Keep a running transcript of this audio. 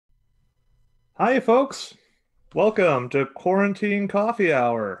Hi, folks. Welcome to Quarantine Coffee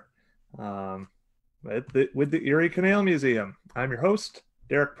Hour um, with the Erie Canal Museum. I'm your host,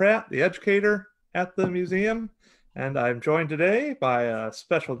 Derek Pratt, the educator at the museum, and I'm joined today by a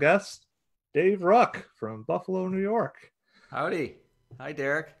special guest, Dave Ruch from Buffalo, New York. Howdy. Hi,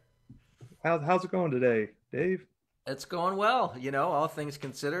 Derek. How's it going today, Dave? It's going well, all things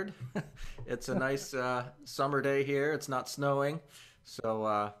considered. It's a nice summer day here. It's not snowing,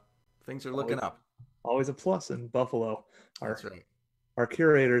 so things are looking Always, up. always a plus in Buffalo. That's Our right. our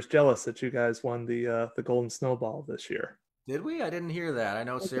curator's jealous that you guys won the Golden Snowball this year. Did we? I didn't hear that. I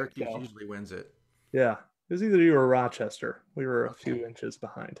know I think Syracuse so. usually wins it. Yeah, it was either you or Rochester. We were a Okay. few inches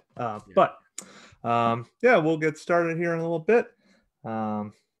behind. Yeah. But yeah, we'll get started here in a little bit.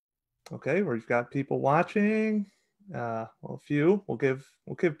 Um, okay, we've got people watching. Well, a few. We'll give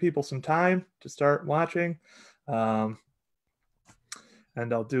people some time to start watching, um,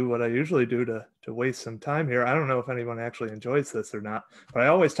 and I'll do what I usually do to waste some time here. I don't know if anyone actually enjoys this or not, but I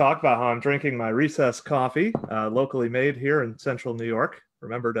always talk about how I'm drinking my recess coffee, locally made here in Central New York.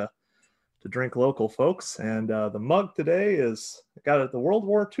 Remember to drink local, folks. And the mug today is I got it at the World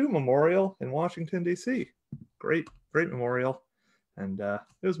War II Memorial in Washington, D.C. Great, great memorial. And it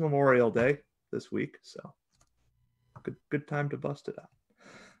was Memorial Day this week, so good time to bust it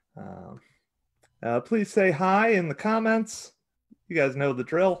out. Please say hi in the comments. You guys know the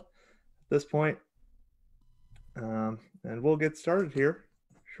drill at this point. And we'll get started here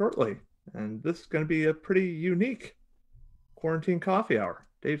shortly. And this is going to be a pretty unique quarantine coffee hour.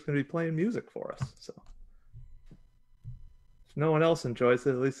 Dave's going to be playing music for us. So if no one else enjoys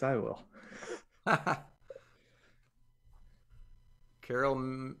it, at least I will.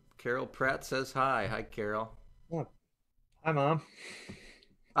 Carol Pratt says hi. Hi, Carol. Oh, hi, Mom.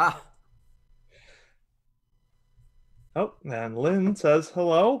 Ah, Oh, and Lynn says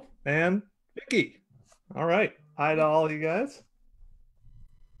hello. And Vicky. All right. Hi to all you guys.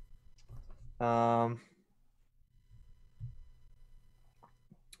 Um,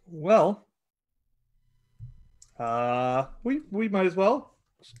 well, we might as well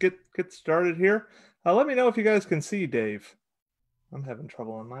just get started here. Let me know if you guys can see Dave. I'm having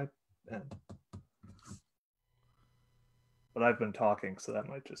trouble on my end, but I've been talking, so that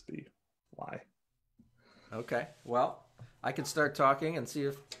might just be why. okay. Well, I can start talking and see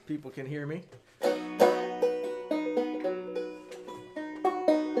if people can hear me.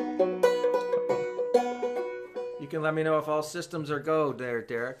 You can let me know if all systems are go there,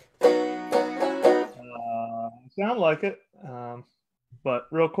 Derek. Sound like it. But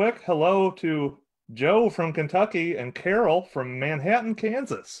real quick, hello to Joe from Kentucky and Carol from Manhattan,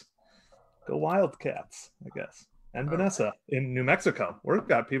 Kansas. Go Wildcats, I guess. And All right. Vanessa in New Mexico. We've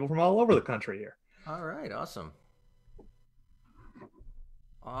got people from all over the country here. All right. Awesome.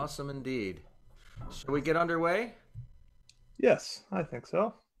 Awesome indeed. Shall we get underway? Yes, I think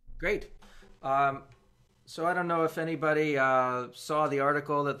so. Great. Um, so I don't know if anybody saw the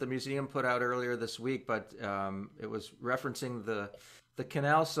article that the museum put out earlier this week, but it was referencing the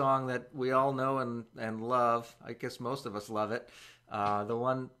canal song that we all know and love. I guess most of us love it. The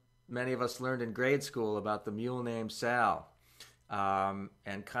one many of us learned in grade school about the mule named Sal,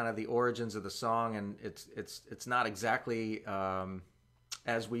 and kind of the origins of the song. And it's not exactly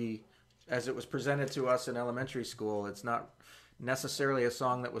as we as it was presented to us in elementary school. It's not necessarily a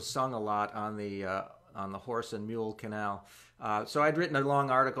song that was sung a lot on the horse and mule canal. So I'd written a long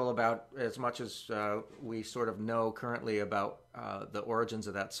article about as much as we sort of know currently about the origins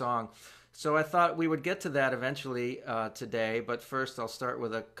of that song. So I thought we would get to that eventually today, but first I'll start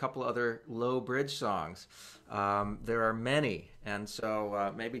with a couple other low bridge songs. There are many, and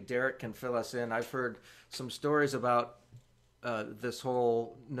so maybe Derek can fill us in. I've heard some stories about this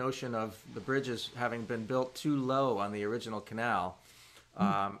whole notion of the bridges having been built too low on the original canal.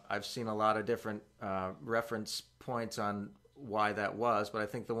 I've seen a lot of different reference points on why that was, but I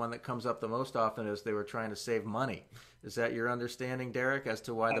think the one that comes up the most often is they were trying to save money. Is that your understanding, Derek, as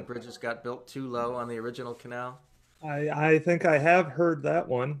to why the bridges got built too low on the original canal? I think I have heard that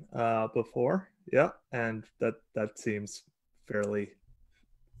one before. Yeah, and that seems fairly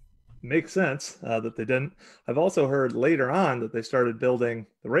makes sense that they didn't. I've also heard later on that they started building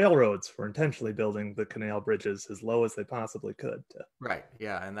the railroads were intentionally building the canal bridges as low as they possibly could. Right.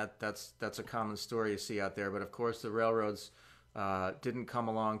 Yeah, and that's a common story you see out there. But of course, the railroads didn't come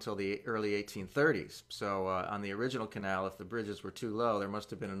along till the early 1830s. So on the original canal, if the bridges were too low, there must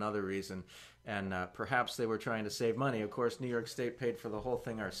have been another reason, and perhaps they were trying to save money. Of course, New York State paid for the whole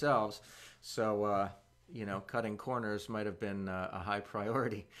thing ourselves, so cutting corners might have been a high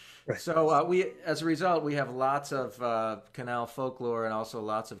priority. Right. So as a result, we have lots of canal folklore and also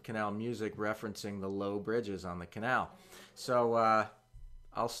lots of canal music referencing the low bridges on the canal. So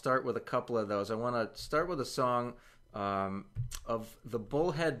I'll start with a couple of those. I want to start with a song of the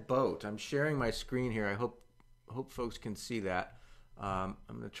Bullhead Boat. I'm sharing my screen here. I hope folks can see that. I'm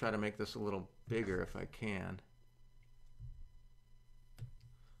going to try to make this a little bigger if I can.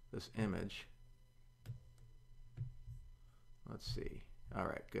 This image. Let's see. All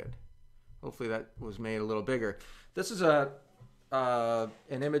right, good. Hopefully that was made a little bigger. This is an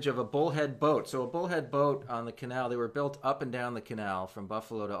image of a bullhead boat. So a bullhead boat on the canal. They were built up and down the canal from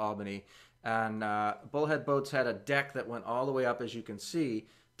Buffalo to Albany. And bullhead boats had a deck that went all the way up, as you can see,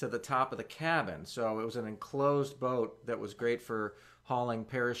 to the top of the cabin. So it was an enclosed boat that was great for hauling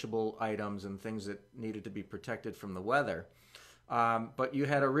perishable items and things that needed to be protected from the weather. But you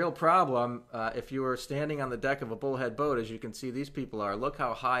had a real problem if you were standing on the deck of a bullhead boat, as you can see these people are. Look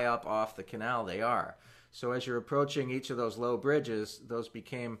how high up off the canal they are. So as you're approaching each of those low bridges, those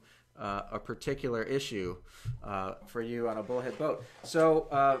became a particular issue for you on a bullhead boat. So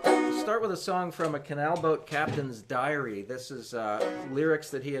start with a song from a canal boat captain's diary. This is lyrics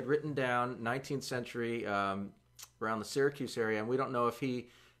that he had written down 19th century around the Syracuse area, and we don't know if he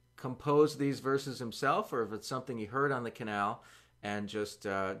composed these verses himself or if it's something he heard on the canal and just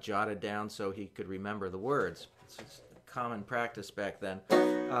jotted down so he could remember the words. It's common practice back then.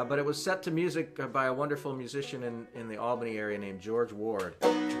 But it was set to music by a wonderful musician in the Albany area named George Ward.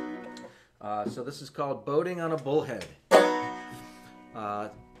 So this is called Boating on a Bullhead.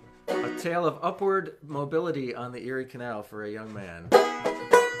 A tale of upward mobility on the Erie Canal for a young man.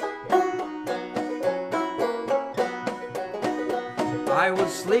 I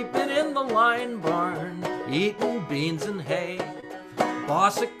was sleeping in the line barn, eating beans and hay.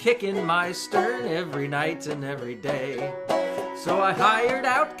 Boss a-kicking my stern every night and every day. So I hired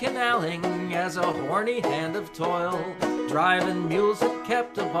out canaling as a horny hand of toil, driving mules that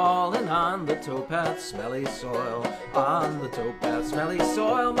kept a-ballin' on the towpath smelly soil. On the towpath smelly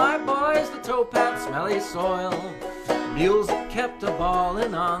soil, my boys, the towpath smelly soil. Mules that kept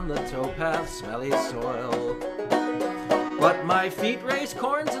a-ballin' on the towpath smelly soil. But my feet raised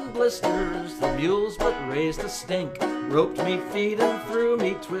corns and blisters, the mules but raised a stink. Roped me feet and threw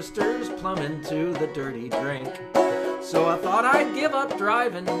me twisters plumb into the dirty drink. So I thought I'd give up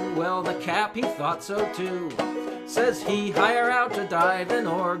driving, well the cap he thought so too. Says he, hire out to diving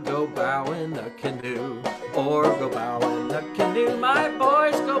or go bow in a canoe. Or go bow in a canoe, my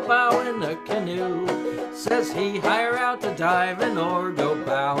boys, go bow in a canoe. Says he, hire out to diving or go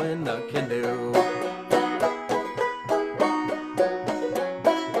bow in a canoe.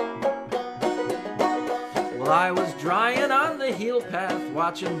 I was drying on the heel path,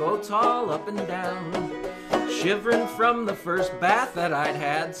 watching boats all up and down, shivering from the first bath that I'd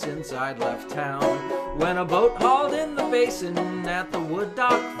had since I'd left town, when a boat hauled in the basin at the wood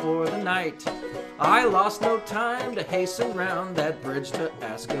dock for the night. I lost no time to hasten round that bridge to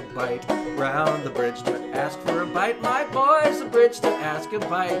ask a bite. Round the bridge to ask for a bite, my boys, the bridge to ask a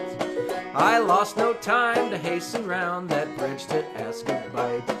bite. I lost no time to hasten round that bridge to ask a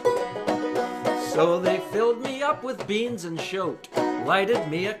bite. So they filled me up with beans and shoat, lighted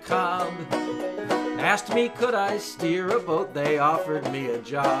me a cob, asked me could I steer a boat, they offered me a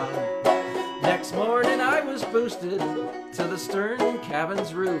job. Next morning I was boosted to the stern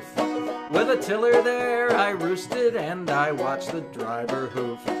cabin's roof. With a tiller there I roosted and I watched the driver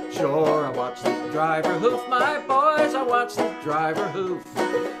hoof. Sure, I watched the driver hoof, my boys, I watched the driver hoof.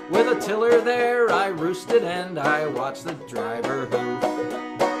 With a tiller there I roosted and I watched the driver hoof.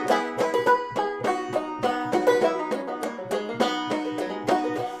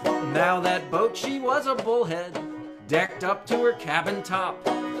 Now that boat, she was a bullhead, decked up to her cabin top.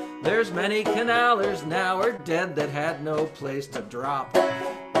 There's many canalers now are dead that had no place to drop.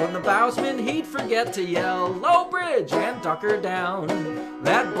 When the bowsman, he'd forget to yell, low bridge, and duck her down.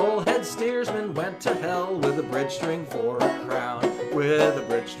 That bullhead steersman went to hell with a bridge string for a crown. With a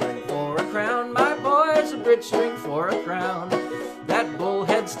bridge string for a crown, my boys, a bridge string for a crown. That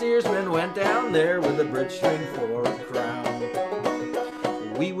bullhead steersman went down there with a bridge string for a crown.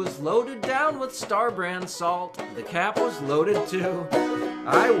 We was loaded down with Star Brand salt, the cap was loaded too.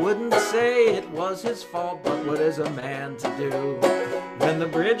 I wouldn't say it was his fault, but what is a man to do? When the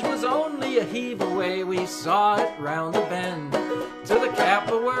bridge was only a heave away, we saw it round the bend. To the cap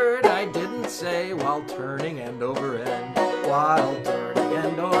a word I didn't say while turning end over end. While turning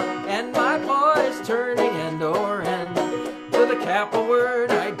end over end, my boys, turning end over end. To the cap a word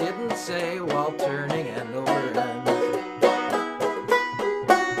I didn't say while turning end over end.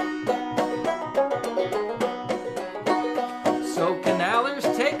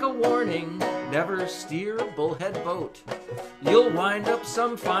 You'll wind up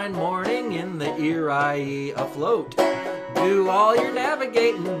some fine morning in the Erie afloat. Do all your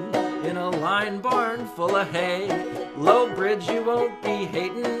navigating in a line barn full of hay. Low bridge you won't be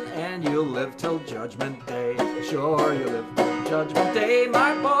hating, and you'll live till Judgment Day. Sure, you'll live till Judgment Day,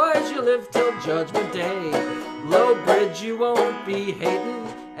 my boys, you'll live till Judgment Day. Low bridge you won't be hating,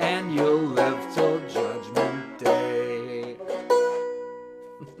 and you'll live till Judgment Day.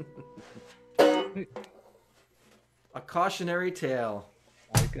 A cautionary tale.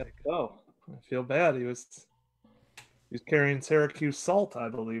 I guess so. I feel bad. He was carrying Syracuse salt, I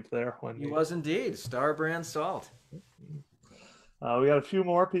believe, there when He was indeed Star Brand salt. We got a few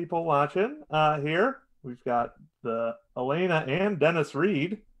more people watching here. We've got the Elena and Dennis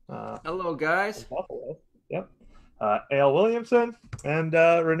Reed. Hello, guys. Buffalo. Yep. Al Williamson and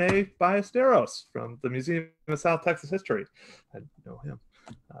Renee Ballesteros from the Museum of South Texas History. I know him.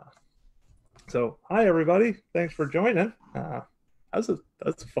 So, hi everybody. Thanks for joining. That's a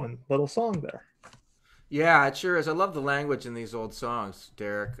fun little song there. Yeah, it sure is. I love the language in these old songs,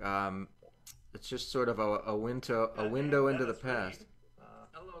 Derek. It's just sort of a window into the past.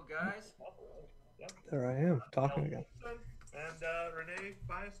 Hello, guys. There I am talking again. And Renee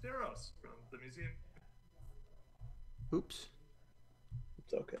Ballesteros from the Museum. Oops.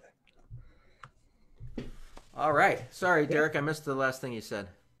 It's okay. All right. Sorry, Derek. I missed the last thing you said.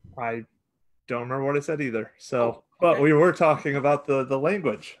 I don't remember what I said either. So, okay. But we were talking about the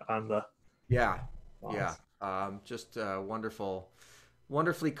language on the. Yeah. Just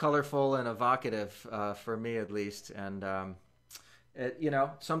wonderfully colorful and evocative for me at least. And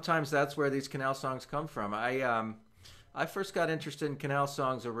sometimes that's where these canal songs come from. I first got interested in canal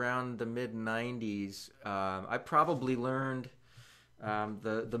songs around the mid '90s. I probably learned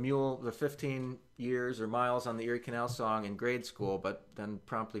the 15 years or miles on the Erie Canal song in grade school, but then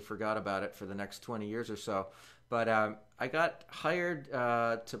promptly forgot about it for the next 20 years or so. But I got hired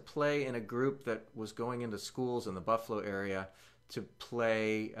to play in a group that was going into schools in the Buffalo area to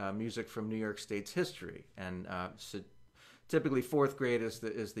play music from New York State's history. And so typically fourth grade is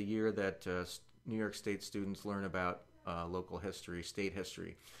the year that New York State students learn about local history, state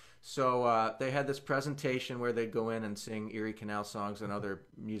history. So they had this presentation where they'd go in and sing Erie Canal songs and other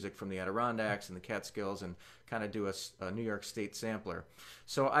music from the Adirondacks and the Catskills and kind of do a New York State sampler.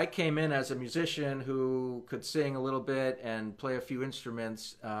 So I came in as a musician who could sing a little bit and play a few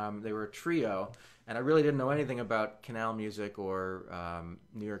instruments. They were a trio, and I really didn't know anything about canal music or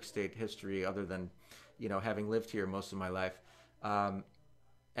New York State history other than, having lived here most of my life.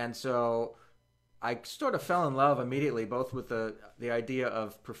 And so I sort of fell in love immediately, both with the idea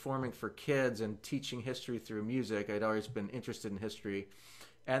of performing for kids and teaching history through music. I'd always been interested in history.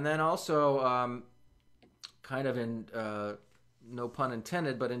 And then also kind of in, no pun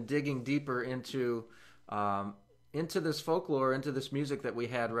intended, but in digging deeper into this folklore, into this music that we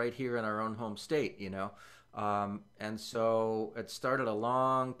had right here in our own home state, and so it started a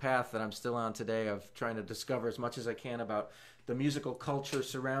long path that I'm still on today of trying to discover as much as I can about the musical culture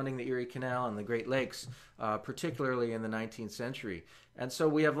surrounding the Erie Canal and the Great Lakes, particularly in the 19th century. And so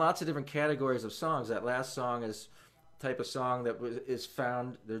we have lots of different categories of songs. That last song is type of song that is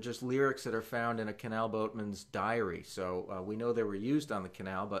found, they're just lyrics that are found in a canal boatman's diary. So we know they were used on the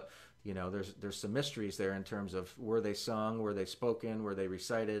canal, but there's some mysteries there in terms of were they sung, were they spoken, were they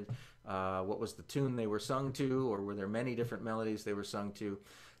recited, what was the tune they were sung to, or were there many different melodies they were sung to.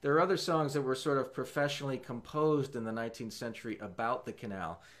 There are other songs that were sort of professionally composed in the 19th century about the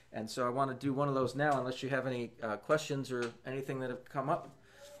canal. And so I want to do one of those now, unless you have any questions or anything that have come up.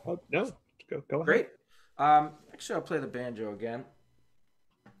 Oh, no, go ahead. Great. Actually, I'll play the banjo again.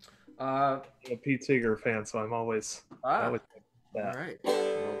 I'm a Pete Seeger fan, so I'm always all right.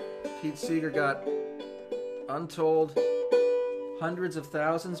 Well, Pete Seeger got untold hundreds of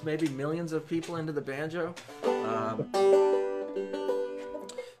thousands, maybe millions of people into the banjo.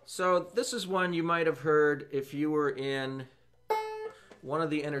 So this is one you might have heard if you were in one of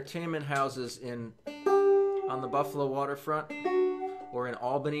the entertainment houses on the Buffalo waterfront or in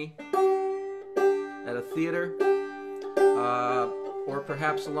Albany at a theater, or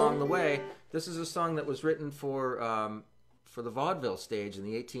perhaps along the way. This is a song that was written for the vaudeville stage in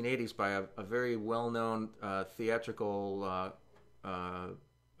the 1880s by a very well-known theatrical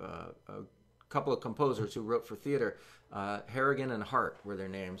couple of composers who wrote for theater. Harrigan and Hart were their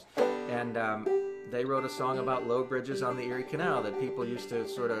names, and they wrote a song about low bridges on the Erie Canal that people used to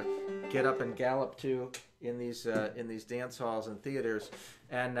sort of get up and gallop to in these dance halls and theaters,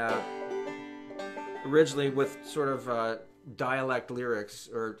 and originally with sort of dialect lyrics,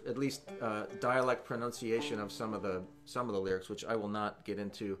 or at least dialect pronunciation of some of the lyrics, which I will not get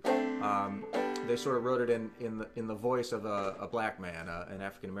into. they sort of wrote it in the voice of a black man, an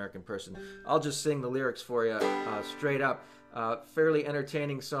African American person. I'll just sing the lyrics for you straight up. Fairly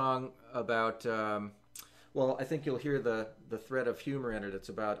entertaining song about. Well, I think you'll hear the thread of humor in it. It's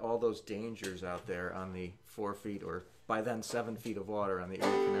about all those dangers out there on the 4 feet, or by then 7 feet of water on the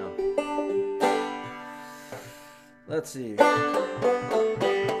Erie Canal. Let's see.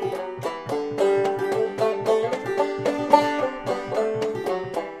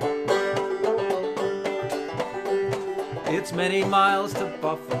 It's many miles to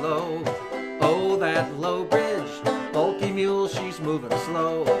Buffalo. Oh, that low bridge. Bulky mule, she's moving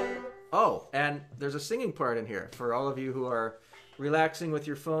slow. Oh, and there's a singing part in here for all of you who are relaxing with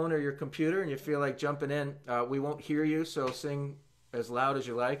your phone or your computer and you feel like jumping in. We won't hear you, so sing as loud as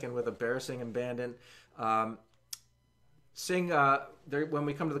you like and with a bear singing band in. When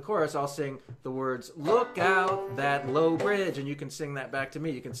we come to the chorus, I'll sing the words, look out that low bridge, and you can sing that back to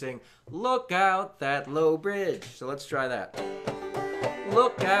me. You can sing, look out that low bridge. So let's try that.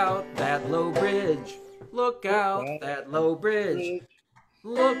 Look out that low bridge. Look out that low bridge.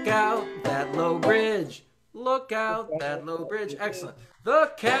 Look out that low bridge. Look out that low bridge. Excellent.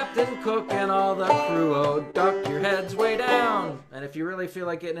 The captain, cook, and all the crew, oh, duck your heads way down. And if you really feel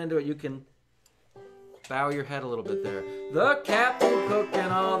like getting into it, you can bow your head a little bit there. The captain, cook,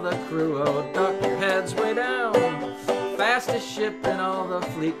 and all the crew, oh, duck your heads way down. Fastest ship in all the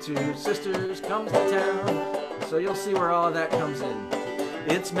fleet, 2 sisters comes to town. So you'll see where all of that comes in.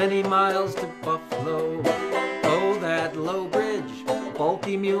 It's many miles to Buffalo. Oh, that low bridge.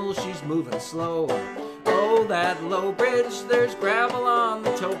 Bulky mule, she's moving slow. Oh, that low bridge. There's gravel on the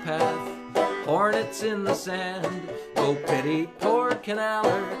towpath, hornets in the sand. Oh, pity poor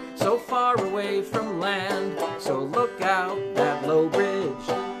canaler, so far away from land. So look out that low bridge.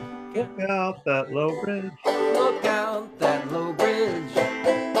 Look out that low bridge. Look out that low bridge.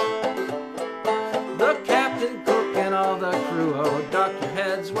 The captain, cook, and all the crew, oh, duck your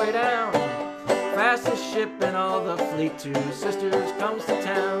heads way down. Fastest ship in all the fleet, 2 sisters comes to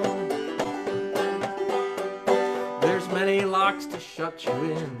town. There's many locks to shut you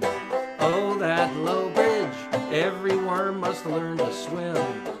in. Oh, that low bridge. Every worm must learn to swim.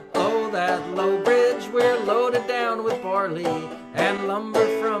 Oh, that low bridge. We're loaded down with barley and lumber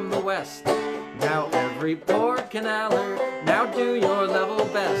from the west. Now every poor canaler, now do your level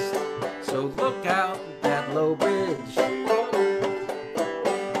best. So look out that low bridge.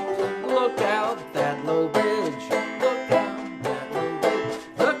 Look out that low bridge. Look out that low bridge.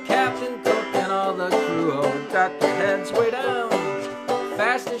 The captain, cook, and all the crew, oh, duck your heads way down.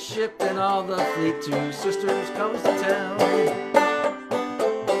 Fastest ship in all the fleet, 2 sisters comes to town.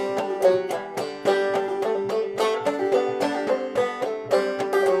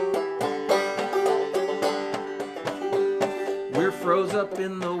 We're froze up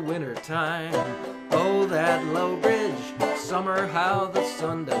in the winter time. Oh, that low bridge. Summer, how the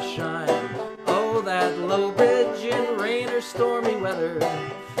sun does shine. Oh, that low bridge in rain or stormy weather.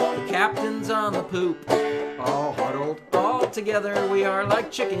 The captain's on the poop, all huddled all together. We are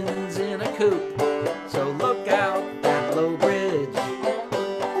like chickens in a coop. So look out that low bridge.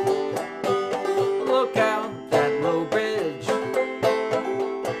 Look out that low bridge.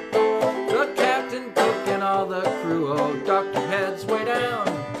 The captain, cook, and all the crew, oh, duck your heads way down.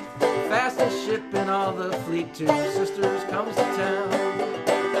 Fastest ship in all the fleet, 2 sisters comes to town.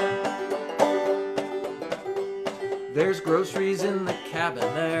 There's groceries in the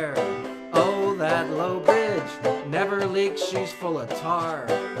cabin there. Oh, that low bridge never leaks, she's full of tar.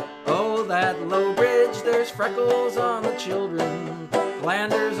 Oh, that low bridge, there's freckles on the children,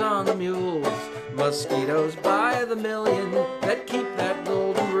 glanders on the mules, mosquitoes by the million that keep that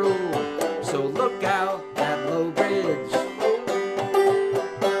golden rule. So look out that low bridge.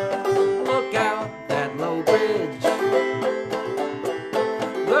 Look out that low bridge.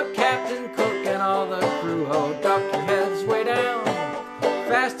 The captain, cook, and all the crew, oh, duck your heads way down.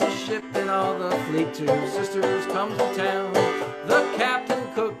 Fastest ship in all the fleet, 2 sisters comes to town. The captain,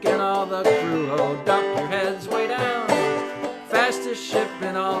 cook, and all the crew, oh, duck your heads way down. Fastest ship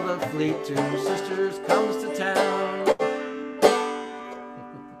in all the fleet, 2 sisters comes to town.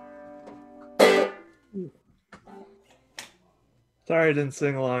 Sorry I didn't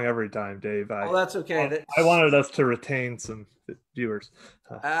sing along every time, Dave. Oh, that's okay. I wanted us to retain some viewers.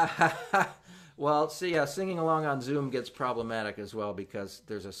 Well, see, singing along on Zoom gets problematic as well because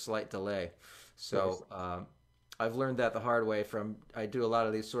there's a slight delay. So I've learned that the hard way I do a lot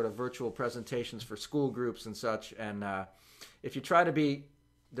of these sort of virtual presentations for school groups and such. And if you try to be,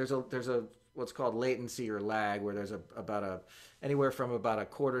 there's a what's called latency or lag, where there's anywhere from about a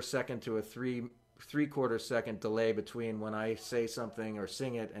quarter second to a three-quarter second delay between when I say something or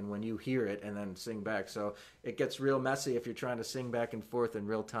sing it and when you hear it and then sing back. So it gets real messy if you're trying to sing back and forth in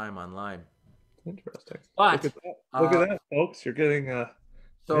real time online. Interesting. Look But at that. Look uh, at that, folks. You're getting some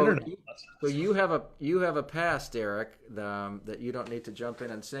so internet so lessons. you have a pass, Derek, that you don't need to jump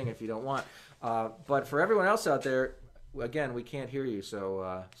in and sing if you don't want. But for everyone else out there, again, we can't hear you,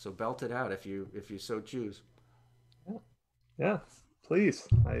 so belt it out if you so choose. Yeah, yeah, please.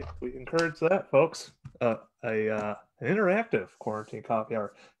 We encourage that, folks. An interactive quarantine coffee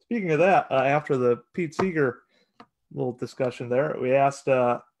hour. Speaking of that, after the Pete Seeger little discussion there, we asked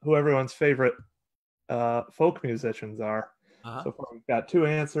who everyone's favorite folk musicians are. Uh-huh. So far, we've got two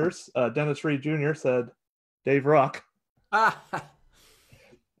answers. Dennis Reed Jr. said Dave Ruck, Ah,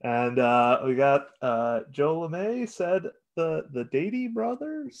 and we got Joe LeMay said the Dady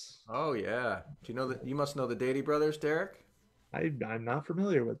brothers. oh yeah. Do you know that you must know the Dady brothers, Derek? I'm not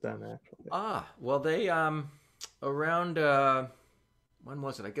familiar with them actually. Ah, well they around when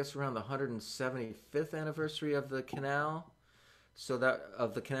was it? I guess around the 175th anniversary of the canal. So that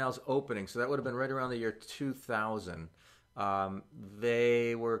of the canal's opening. So that would have been right around the year 2000. Um,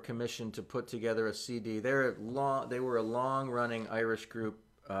 they were commissioned to put together a CD. They were a long-running Irish group,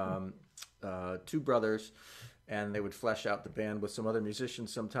 two brothers, and they would flesh out the band with some other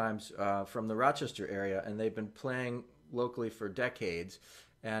musicians sometimes from the Rochester area. And they've been playing locally for decades.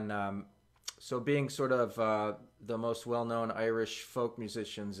 And so, being sort of the most well-known Irish folk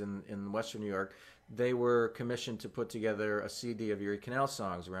musicians in Western New York, they were commissioned to put together a CD of Erie Canal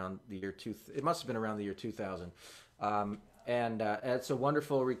songs around the year two. It must have been around the year 2000, and it's a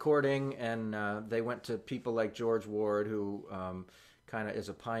wonderful recording. And they went to people like George Ward, who kind of is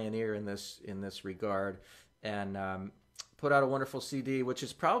a pioneer in this regard, and put out a wonderful CD, which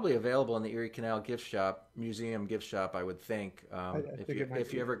is probably available in the Erie Canal gift shop, museum gift shop, I would think, I if think you it might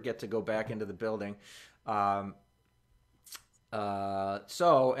if be. you ever get to go back into the building. Um,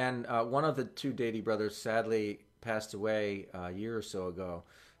 one of the two Dady brothers sadly passed away a year or so ago,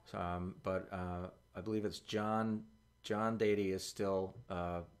 but I believe it's John. John Dady is still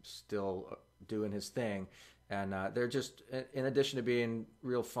doing his thing, and they're just, in addition to being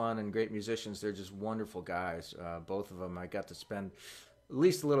real fun and great musicians, they're just wonderful guys. Both of them, I got to spend at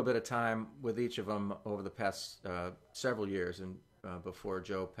least a little bit of time with each of them over the past several years, and before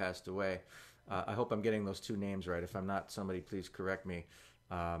Joe passed away. I hope I'm getting those two names right. If I'm not, somebody please correct me.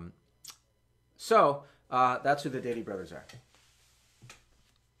 Um, so that's who the Dady brothers are.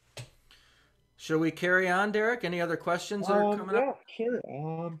 Shall we carry on, Derek? Any other questions that are coming up? Yeah,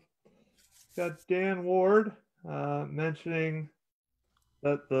 sure. Got Dan Ward mentioning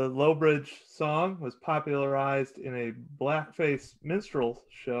that the Lowbridge song was popularized in a blackface minstrel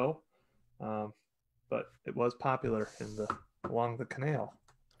show, um, but it was popular in the along the canal.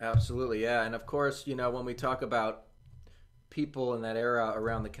 Absolutely, yeah. And of course, when we talk about people in that era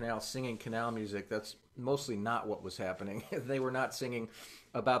around the canal singing canal music, that's mostly not what was happening. They were not singing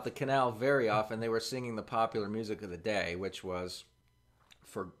about the canal very often. They were singing the popular music of the day, which was,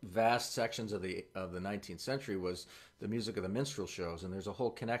 for vast sections of the 19th century, was the music of the minstrel shows. And there's a whole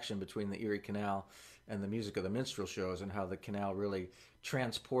connection between the Erie Canal and the music of the minstrel shows, and how the canal really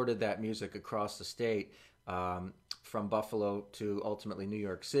transported that music across the state, from Buffalo to ultimately New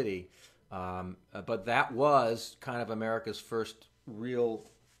York City. But that was kind of America's first real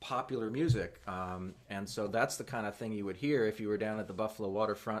popular music. And so that's the kind of thing you would hear if you were down at the Buffalo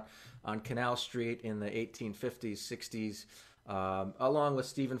waterfront on Canal Street in the 1850s, 60s, along with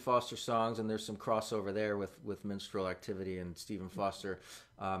Stephen Foster songs. And there's some crossover there with minstrel activity and Stephen Foster.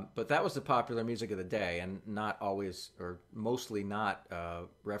 But that was the popular music of the day, and not always, or mostly not,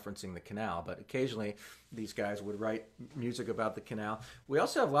 referencing the canal. But occasionally these guys would write music about the canal. We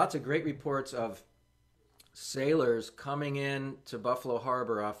also have lots of great reports of sailors coming in to Buffalo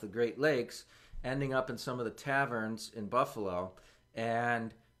Harbor off the Great Lakes, ending up in some of the taverns in Buffalo,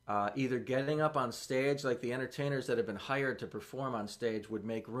 and either getting up on stage, like the entertainers that had been hired to perform on stage would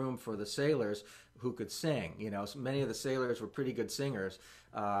make room for the sailors who could sing. So many of the sailors were pretty good singers,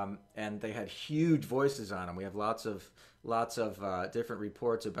 and they had huge voices on them. We have lots of different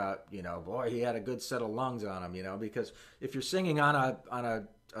reports about, boy, he had a good set of lungs on him. Because if you're singing on a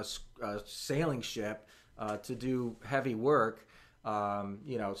sailing ship to do heavy work,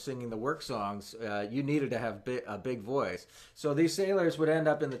 singing the work songs, you needed to have a big voice. So these sailors would end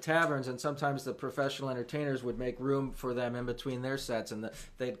up in the taverns, and sometimes the professional entertainers would make room for them in between their sets, and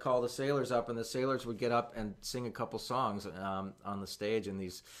they'd call the sailors up, and the sailors would get up and sing a couple songs on the stage in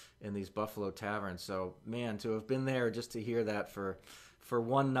these Buffalo taverns. So, man, to have been there just to hear that for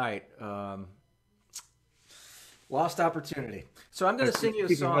one night, lost opportunity. So I'm going to sing you a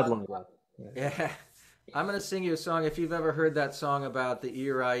Keeping song. headlines up. Yeah. I'm going to sing you a song. If you've ever heard that song about the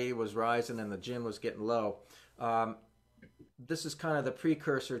Erie was rising and the gin was getting low, um, this is kind of the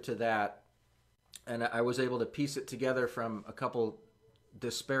precursor to that. And I was able to piece it together from a couple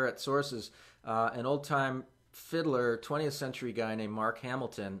disparate sources. An old time fiddler, 20th century guy named Mark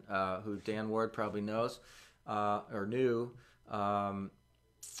Hamilton, who Dan Ward probably knows or knew.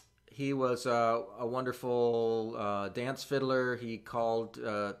 He was a wonderful dance fiddler. He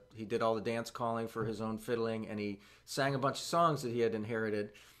did all the dance calling for his own fiddling, and he sang a bunch of songs that he had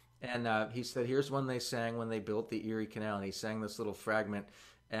inherited. And he said, "Here's one they sang when they built the Erie Canal." And he sang this little fragment,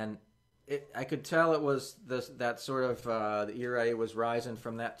 and I could tell it was that sort of the Erie was rising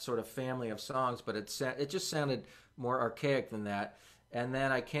from that sort of family of songs, but it just sounded more archaic than that. And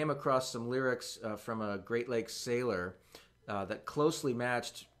then I came across some lyrics from a Great Lakes sailor that closely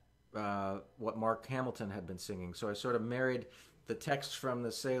matched what Mark Hamilton had been singing. So I sort of married the text from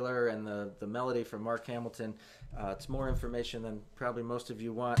the sailor and the melody from Mark Hamilton. It's more information than probably most of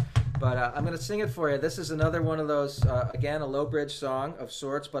you want, but I'm going to sing it for you. This is another one of those, again, a low bridge song of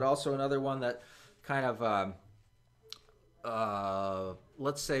sorts, but also another one that kind of,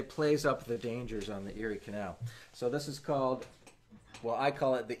 let's say, plays up the dangers on the Erie Canal. So this is called, well, I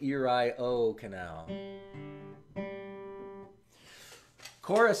call it the Erie-O Canal.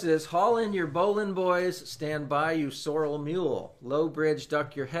 Chorus is, haul in your bowlin' boys, stand by, you sorrel mule. Low bridge,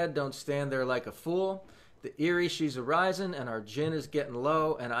 duck your head, don't stand there like a fool. The Erie, she's a risin', and our gin is getting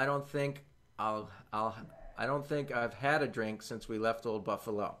low, and I don't think I've had a drink since we left Old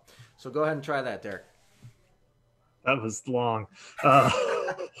Buffalo. So go ahead and try that, Derek. That was long.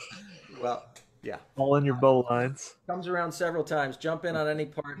 Well, yeah. All in your bow lines. Comes around several times. Jump in on any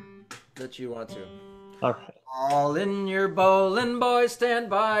part that you want to. All right. All in your bowlin', boys, stand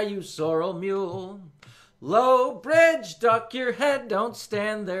by, you sorrel mule. Low bridge, duck your head, don't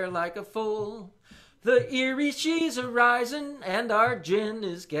stand there like a fool. The Erie, she's a risin', and our gin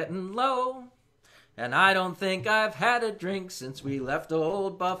is getting low. And I don't think I've had a drink since we left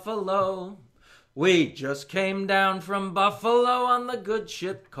Old Buffalo. We just came down from Buffalo on the good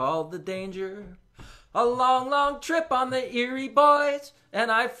ship called the Danger. A long, long trip on the Erie, boys, and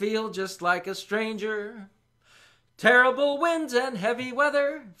I feel just like a stranger. Terrible winds and heavy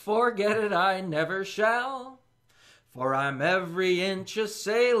weather, forget it I never shall. For I'm every inch a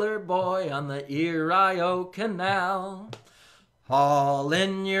sailor boy on the Erie Canal. Haul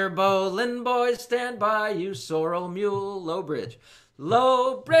in your bowlin', boys, stand by, you sorrel mule.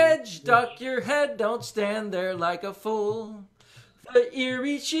 Low bridge, duck your head, don't stand there like a fool. The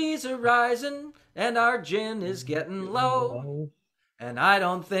Erie, she's a risin', and our gin is getting low. And I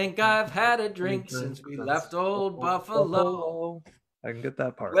don't think I've had a drink since we left Old Buffalo. I can get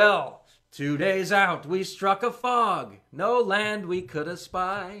that part. Well, 2 days out, we struck a fog, no land we could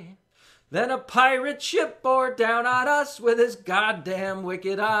espy. Then a pirate ship bore down on us with his goddamn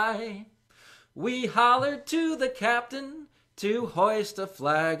wicked eye. We hollered to the captain to hoist a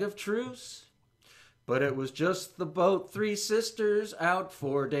flag of truce, but it was just the boat Three Sisters out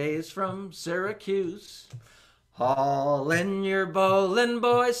 4 days from Syracuse. Haul in your bowlin',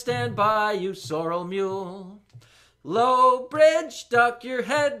 boys, stand by, you sorrel mule. Low bridge, duck your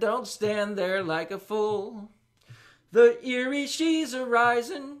head, don't stand there like a fool. The Erie, she's a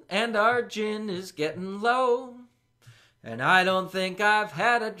risin', and our gin is getting low. And I don't think I've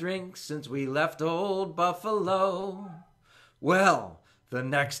had a drink since we left Old Buffalo. Well, the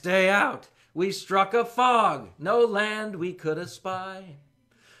next day out, we struck a fog, no land we could espy.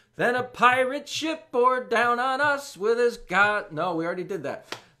 Then a pirate ship bore down on us with his no, we already did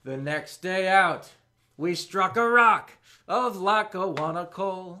that. The next day out, we struck a rock of Lackawanna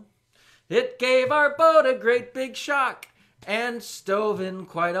coal. It gave our boat a great big shock and stove in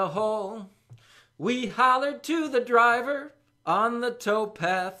quite a hole. We hollered to the driver on the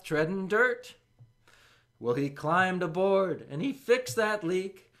towpath treading dirt. Well, he climbed aboard and he fixed that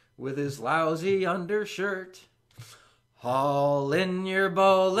leak with his lousy undershirt. Haul in your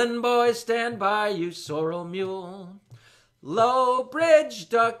bowlin', boys, stand by, you sorrel mule. Low bridge,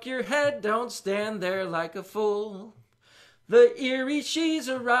 duck your head, don't stand there like a fool. The Erie, she's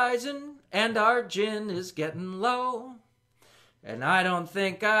a risin', and our gin is getting low. And I don't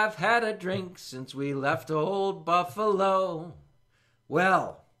think I've had a drink since we left Old Buffalo.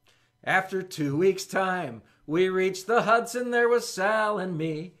 Well, after 2 weeks' time, we reached the Hudson. There was Sal and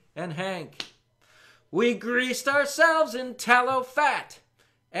me and Hank. We greased ourselves in tallow fat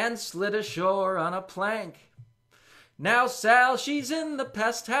and slid ashore on a plank. Now Sal, she's in the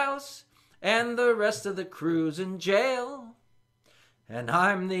pest house, and the rest of the crew's in jail. And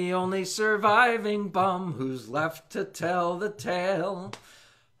I'm the only surviving bum who's left to tell the tale.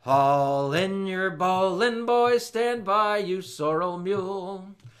 Haul in your bowlin', boys, stand by, you sorrel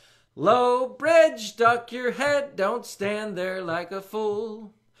mule. Low bridge, duck your head, don't stand there like a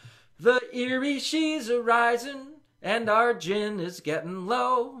fool. The Erie, she's a risin', and our gin is gettin'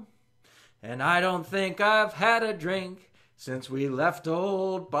 low. And I don't think I've had a drink since we left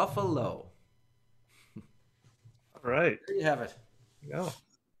old Buffalo. All right. There you have it. Yeah.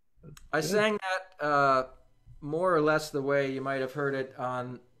 I Good. sang that more or less the way you might have heard it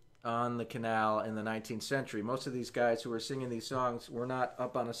on the canal in the 19th century. Most of these guys who were singing these songs were not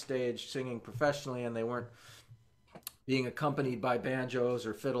up on a stage singing professionally, and they weren't being accompanied by banjos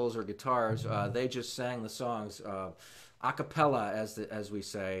or fiddles or guitars. They just sang the songs a cappella, as we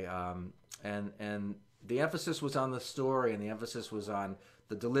say, and the emphasis was on the story, and the emphasis was on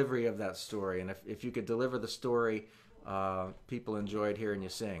the delivery of that story. And if you could deliver the story, people enjoyed hearing you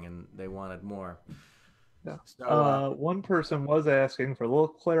sing, and they wanted more. Yeah. So One person was asking for a little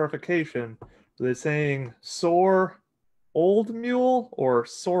clarification. Were they saying sore old mule or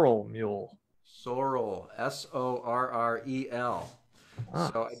sorrel mule? Sorrel, Sorrel.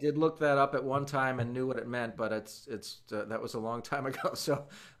 Ah, So I did look that up at one time and knew what it meant, but it's that was a long time ago. So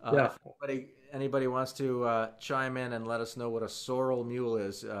yeah. if anybody wants to chime in and let us know what a sorrel mule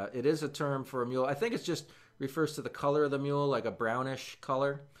is, it is a term for a mule. I think it just refers to the color of the mule, like a brownish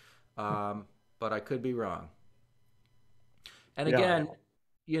color, but I could be wrong. And Yeah.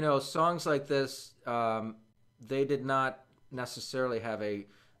 again, songs like this, they did not necessarily have a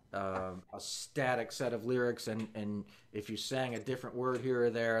static set of lyrics, and if you sang a different word here or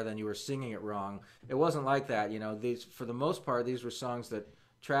there, then you were singing it wrong. It wasn't like that. These, for the most part, these were songs that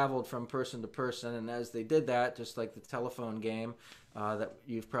traveled from person to person, and as they did that, just like the telephone game that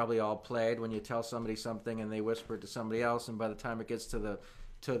you've probably all played, when you tell somebody something and they whisper it to somebody else, and by the time it gets to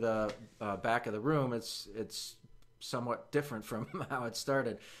the back of the room, it's somewhat different from how it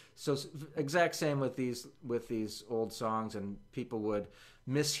started. So exact same with these old songs, and people would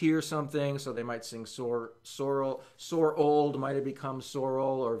mishear something, so they might sing sore old might have become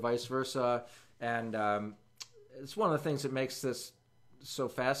sorrel, or vice versa. And it's one of the things that makes this so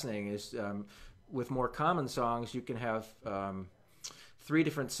fascinating is with more common songs, you can have three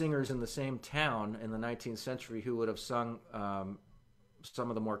different singers in the same town in the 19th century who would have sung some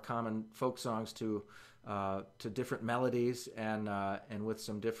of the more common folk songs to different melodies and with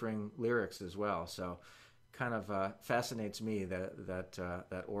some differing lyrics as well. So, kind of fascinates me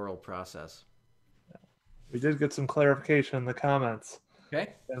that oral process. We did get some clarification in the comments.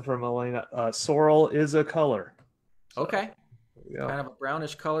 Okay. And from Elena, sorrel is a color. So, Okay. yeah. Kind of a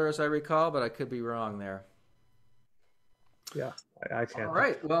brownish color, as I recall, but I could be wrong there. Yeah. I can't. All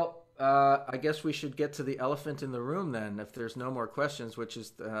right. Well, I guess we should get to the elephant in the room then, if there's no more questions, which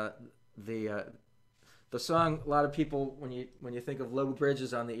is the song. A lot of people, when you think of low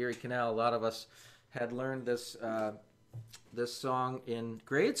bridges on the Erie Canal, a lot of us had learned this song in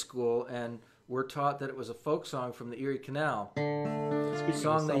grade school, and were taught that it was a folk song from the Erie Canal. Speaking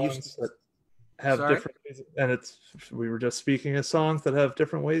Song of they used songs to. that have Sorry. different ways, and we were just speaking of songs that have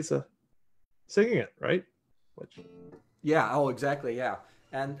different ways of singing it, right? Which Yeah. Oh, exactly. Yeah.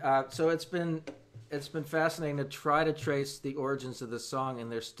 And so it's been fascinating to try to trace the origins of this song,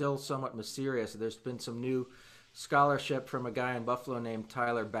 and they're still somewhat mysterious. There's been some new scholarship from a guy in Buffalo named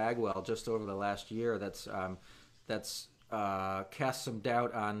Tyler Bagwell just over the last year that's cast some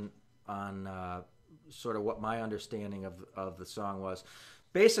doubt on sort of what my understanding of the song was.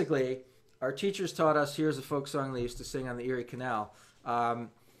 Basically, our teachers taught us here's a folk song they used to sing on the Erie Canal.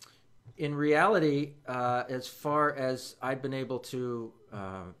 In reality, as far as I'd been able to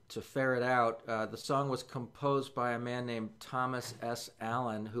ferret out, the song was composed by a man named Thomas S.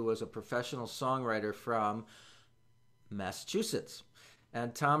 Allen, who was a professional songwriter from Massachusetts.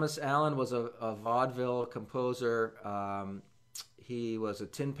 And Thomas Allen was a vaudeville composer. He was a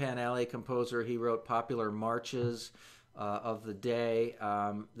Tin Pan Alley composer. He wrote popular marches of the day.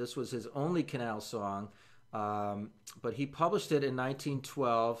 This was his only canal song. But he published it in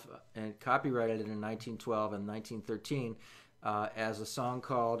 1912 and copyrighted it in 1912 and 1913 as a song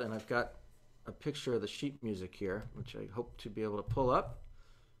called, and I've got a picture of the sheet music here, which I hope to be able to pull up.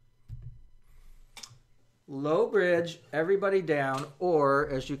 Low Bridge, Everybody Down, or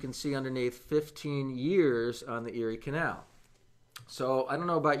as you can see underneath, 15 years on the Erie Canal. So I don't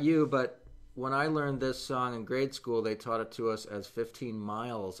know about you, but when I learned this song in grade school, they taught it to us as 15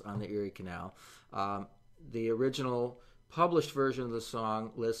 miles on the Erie Canal. The original published version of the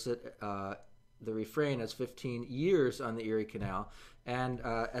song lists it, the refrain as 15 years on the Erie Canal. And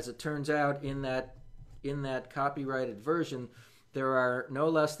as it turns out, in that copyrighted version, there are no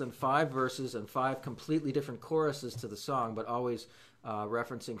less than 5 verses and 5 completely different choruses to the song, but always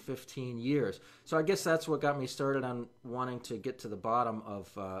referencing 15 years. So I guess that's what got me started on wanting to get to the bottom of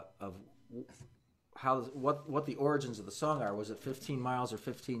how what the origins of the song are. Was it 15 miles or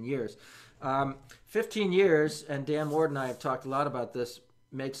 15 years? 15 years, and Dan Ward and I have talked a lot about this,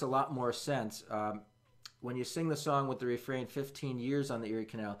 makes a lot more sense. When you sing the song with the refrain 15 years on the Erie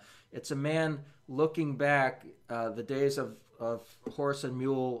Canal, it's a man looking back. The days of horse and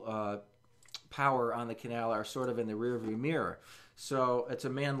mule power on the canal are sort of in the rearview mirror. So it's a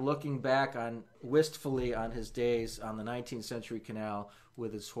man looking back on wistfully on his days on the 19th century canal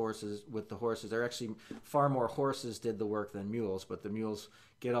with his horses, with the horses. There are actually far more horses did the work than mules, but the mules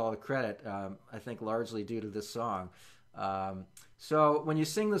get all the credit, I think largely due to this song. So when you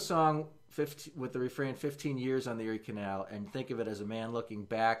sing the song 15, with the refrain 15 years on the Erie Canal and think of it as a man looking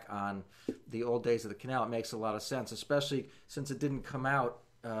back on the old days of the canal, it makes a lot of sense, especially since it didn't come out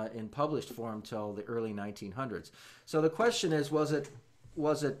in published form till the early 1900s. So the question is, was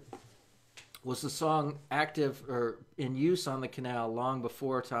the song active or in use on the canal long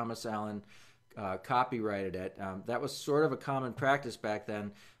before Thomas Allen copyrighted it? That was sort of a common practice back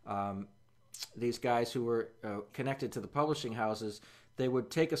then. These guys who were connected to the publishing houses, they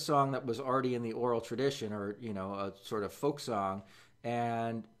would take a song that was already in the oral tradition, or a sort of folk song,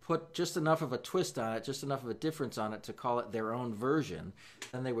 and put just enough of a twist on it, just enough of a difference on it to call it their own version.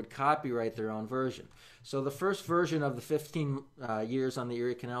 Then they would copyright their own version. So the first version of the 15 years on the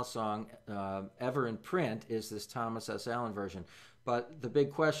Erie Canal song ever in print is this Thomas S. Allen version. But the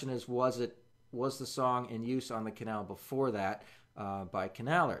big question is, was the song in use on the canal before that by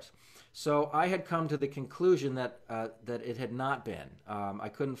canalers? So I had come to the conclusion that it had not been. I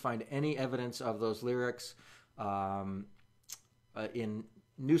couldn't find any evidence of those lyrics in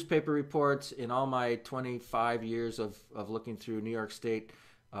newspaper reports, in all my 25 years of looking through New York State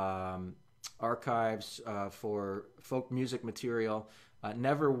archives for folk music material.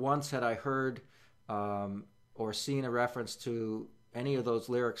 Never once had I heard or seen a reference to any of those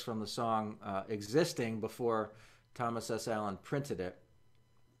lyrics from the song existing before Thomas S. Allen printed it.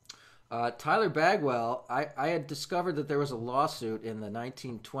 Tyler Bagwell, I had discovered that there was a lawsuit in the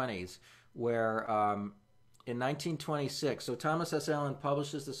 1920s where in 1926, so Thomas S. Allen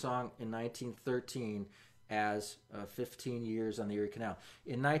publishes the song in 1913 as 15 years on the Erie Canal.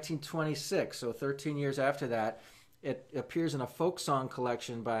 In 1926, so 13 years after that, it appears in a folk song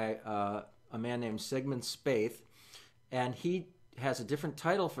collection by a man named Sigmund Spaeth, and he has a different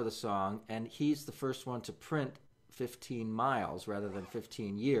title for the song, and he's the first one to print 15 miles rather than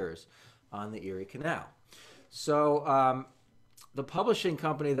 15 years on the Erie Canal. So the publishing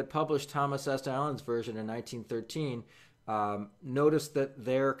company that published Thomas S. Allen's version in 1913 noticed that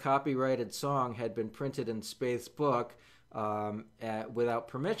their copyrighted song had been printed in Spaeth's book without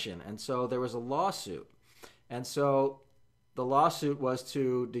permission, and so there was a lawsuit. And so the lawsuit was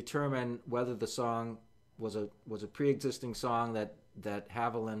to determine whether the song was a pre-existing song that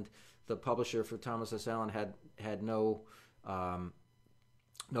Haviland, the publisher for Thomas S. Allen, had no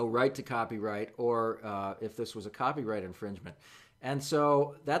right to copyright, or if this was a copyright infringement. And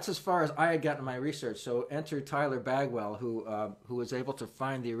so that's as far as I had gotten in my research. So enter Tyler Bagwell, who was able to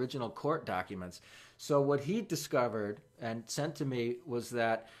find the original court documents. So what he discovered and sent to me was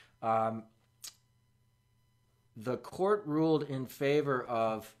that the court ruled in favor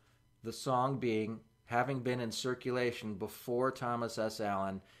of the song having been in circulation before Thomas S.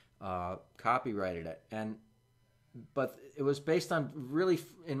 Allen copyrighted it. But it was based on really,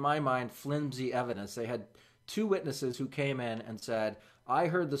 in my mind, flimsy evidence. They had two witnesses who came in and said, I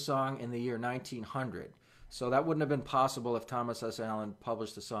heard the song in the year 1900. So that wouldn't have been possible if Thomas S. Allen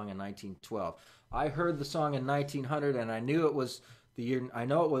published the song in 1912. I heard the song in 1900, and I knew it was the year,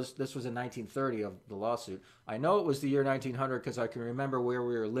 this was in 1930 of the lawsuit. I know it was the year 1900 because I can remember where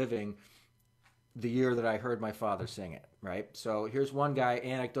we were living the year that I heard my father sing it, right? So here's one guy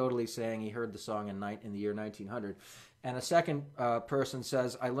anecdotally saying he heard the song in the year 1900. And a second person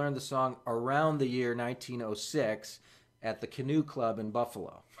says, I learned the song around the year 1906 at the Canoe Club in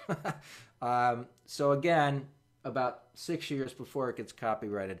Buffalo. So again, about 6 years before it gets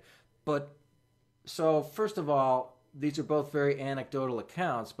copyrighted. But so first of all, these are both very anecdotal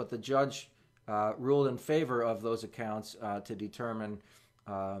accounts, but the judge ruled in favor of those accounts to determine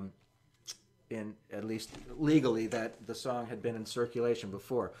at least legally, that the song had been in circulation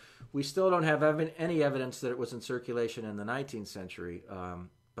before. We still don't have any evidence that it was in circulation in the 19th century,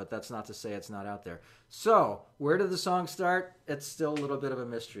 but that's not to say it's not out there. So, where did the song start? It's still a little bit of a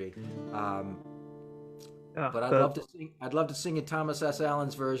mystery. But I'd love to sing in Thomas S.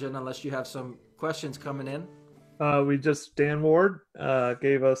 Allen's version, unless you have some questions coming in. Dan Ward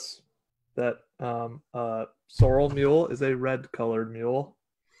gave us that A sorrel mule is a red-colored mule.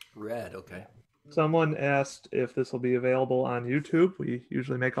 Red, okay. Someone asked if this will be available on YouTube. We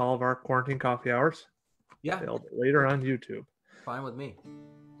usually make all of our quarantine coffee hours Yeah, available later on YouTube. fine with me.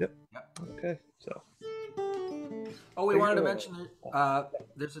 Yep. Yep. Okay. So. Oh, we wanted to mention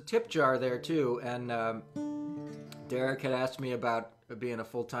there's a tip jar there too, and Derek had asked me about being a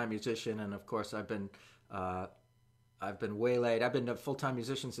full-time musician, and of course I've been waylaid. I've been a full-time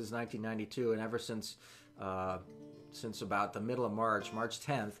musician since 1992, and ever since about the middle of March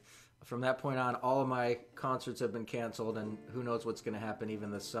 10th. From that point on, all of my concerts have been canceled, and who knows what's going to happen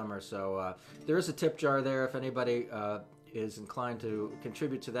even this summer. So there is a tip jar there if anybody is inclined to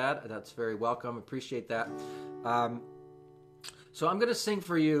contribute to that. That's very welcome. Appreciate that. So I'm going to sing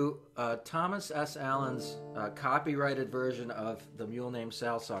for you Thomas S. Allen's copyrighted version of the Mule Named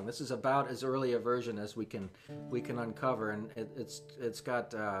Sal song. This is about as early a version as we can uncover, and it's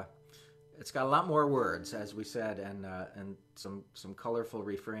got a lot more words, as we said, and some colorful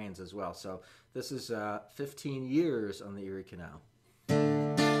refrains as well. So this is 15 Years on the Erie Canal.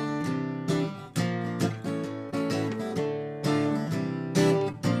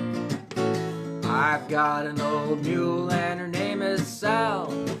 I've got an old mule and her name is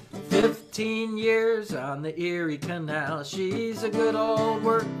Sal. 15 years on the Erie Canal. She's a good old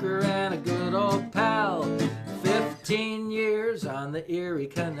worker and a good old pal. 15 years on the Erie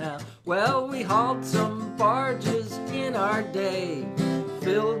Canal. Well, we hauled some barges in our day,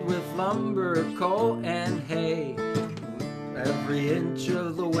 filled with lumber, coal, and hay. Every inch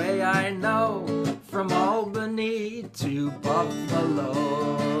of the way I know, from Albany to Buffalo.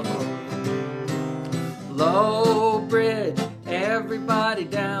 Low Bridge, everybody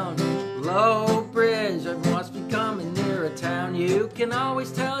down. Low Bridge, I must be coming near a town. You can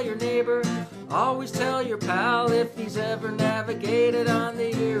always tell your neighbor, always tell your pal, if he's ever navigated on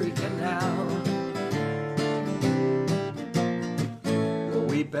the Erie Canal. Well,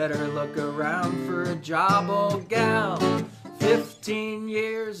 we better look around for a job, old gal. 15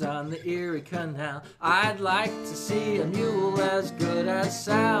 years on the Erie Canal. I'd like to see a mule as good as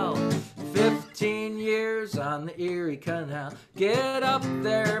Sal. 15 years on the Erie Canal. Get up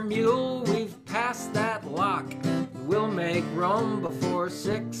there, mule, we've passed that lock. We'll make Rome before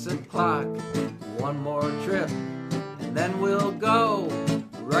 6 o'clock. One more trip, and then we'll go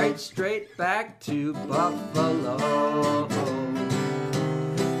right straight back to Buffalo.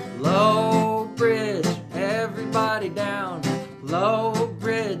 Low Bridge, everybody down. Low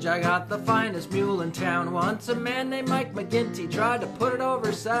Bridge, I got the finest mule in town. Once a man named Mike McGinty tried to put it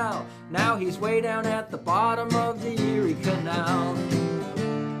over Sal. Now he's way down at the bottom of the Erie Canal.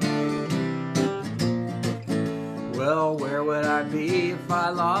 Well, where would I be if I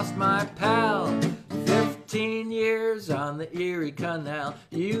lost my pal? 15 years on the Erie Canal.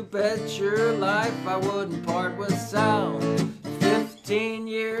 You bet your life I wouldn't part with Sal. 15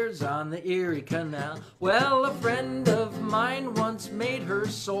 years on the Erie Canal. Well, a friend of mine once made her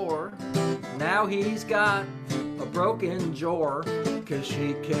sore. Now he's got a broken jaw, 'cause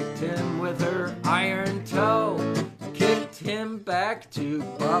she kicked him with her iron toe. Kicked him back to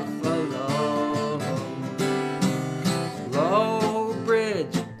Buffalo. Low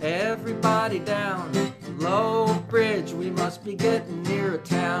Bridge, everybody down. Low Bridge, we must be getting near a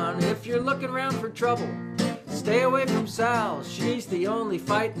town. If you're looking around for trouble, stay away from Sal. She's the only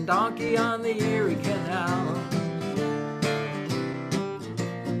fighting donkey on the Erie Canal.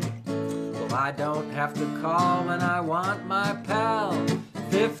 Well, I don't have to call when I want my pal.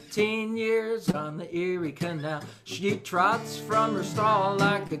 15 years on the Erie Canal. She trots from her stall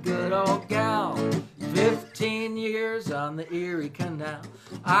like a good old gal. 15 years on the Erie Canal.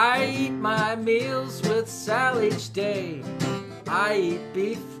 I eat my meals with Sal each day. I eat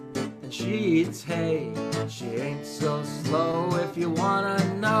beef and she eats hay. She ain't so slow if you wanna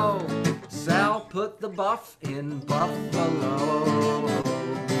know. Sal put the buff in Buffalo.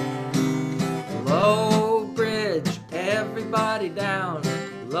 Low Bridge, everybody down.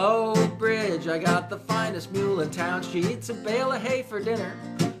 Low Bridge, I got the finest mule in town. She eats a bale of hay for dinner.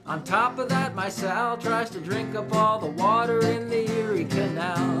 On top of that, my Sal tries to drink up all the water in the Erie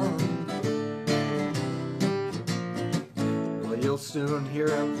Canal. Well, you'll soon hear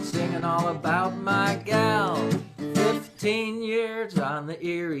him singing all about my gal. 15 years on the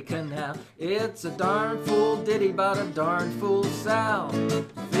Erie Canal. It's a darn fool ditty about a darn fool Sal.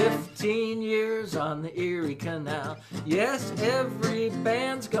 15 years on the Erie Canal. Yes, every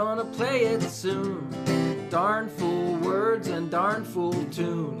band's gonna play it soon. Darn fool words and darn fool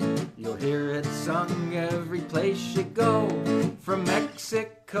tune. You'll hear it sung every place you go, from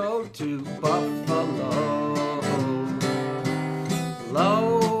Mexico to Buffalo.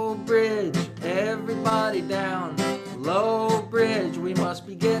 Low Bridge, everybody down. Low bridge, we must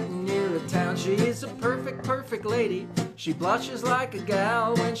be getting near a town. She's a perfect, perfect lady. She blushes like a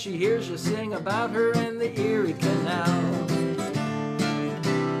gal when she hears you sing about her in the Erie Canal.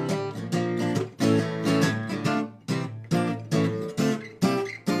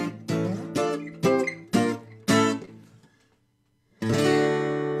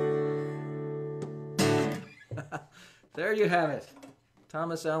 There you have it.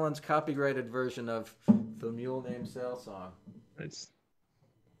 Thomas Allen's copyrighted version of the Mule Named Sale song. Nice.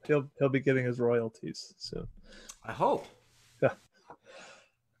 He'll be getting his royalties soon. I hope. Yeah.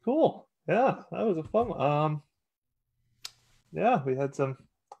 Cool. Yeah, that was a fun one. Yeah, we had some.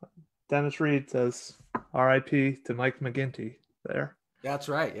 Dennis Reed says R.I.P. to Mike McGinty there. That's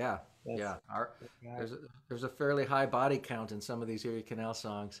right. Yeah. That's, Yeah. There's a fairly high body count in some of these Erie Canal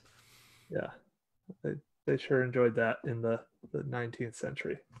songs. Yeah. They sure enjoyed that in the 19th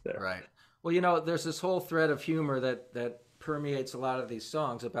century there. Right. Well, you know, there's this whole thread of humor that permeates a lot of these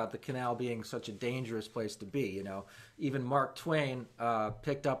songs about the canal being such a dangerous place to be. You know, even Mark Twain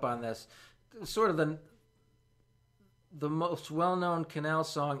picked up on this. Sort of the most well-known canal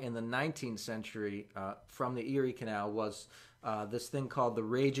song in the 19th century from the Erie Canal was this thing called the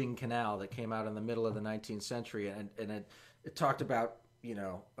Raging Canal that came out in the middle of the 19th century, and it talked about, you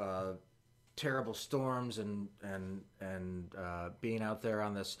know, terrible storms and being out there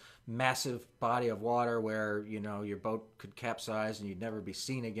on this massive body of water where, you know, your boat could capsize and you'd never be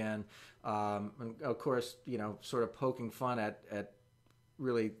seen again. And of course, you know, sort of poking fun at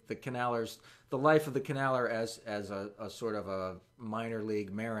really the canalers, the life of the canaler as a sort of a minor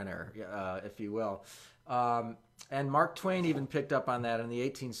league mariner, if you will. And Mark Twain even picked up on that in the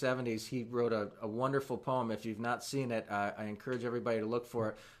 1870s. He wrote a wonderful poem. If you've not seen it, I encourage everybody to look for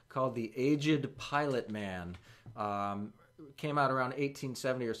it, called The Aged Pilot Man. Came out around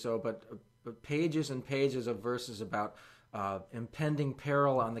 1870 or so, but pages and pages of verses about impending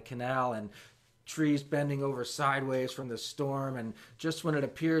peril on the canal and trees bending over sideways from the storm. And just when it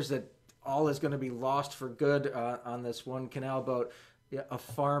appears that all is going to be lost for good on this one canal boat, a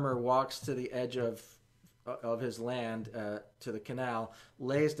farmer walks to the edge of his land to the canal,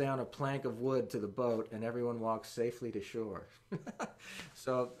 lays down a plank of wood to the boat, and everyone walks safely to shore.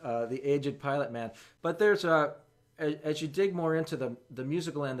 So the Aged Pilot Man. But there's as you dig more into the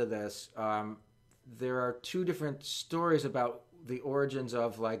musical end of this, there are two different stories about the origins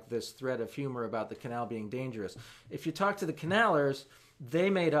of like this thread of humor about the canal being dangerous. If you talk to the canalers,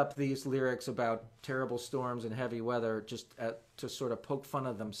 they made up these lyrics about terrible storms and heavy weather just to sort of poke fun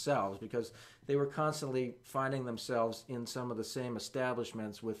of themselves, because they were constantly finding themselves in some of the same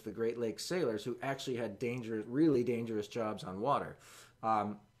establishments with the Great Lakes sailors who actually had really dangerous jobs on water.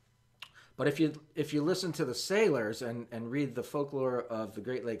 But if you listen to the sailors and read the folklore of the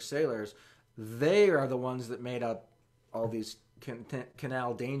Great Lakes sailors, they are the ones that made up all these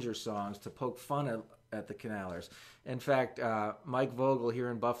canal danger songs to poke fun at the canalers. In fact, Mike Vogel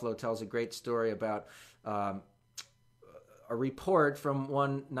here in Buffalo tells a great story about a report from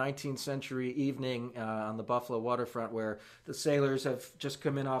one 19th century evening on the Buffalo waterfront where the sailors have just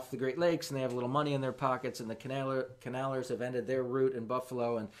come in off the Great Lakes and they have a little money in their pockets, and the canalers have ended their route in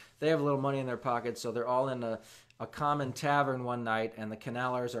Buffalo and they have a little money in their pockets, so they're all in a common tavern one night, and the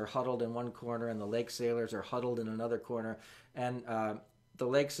canalers are huddled in one corner and the lake sailors are huddled in another corner. And the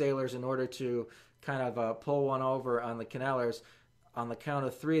lake sailors, in order to kind of pull one over on the canalers, on the count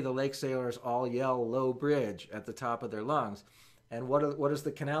of three, the lake sailors all yell "low bridge" at the top of their lungs. And what does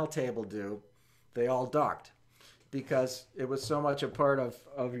the canal table do? They all ducked, because it was so much a part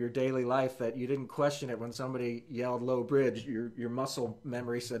of your daily life that you didn't question it when somebody yelled "low bridge." Your muscle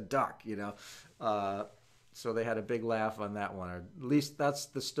memory said duck, you know. So they had a big laugh on that one, or at least that's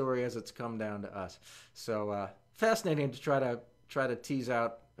the story as it's come down to us. So fascinating to try to tease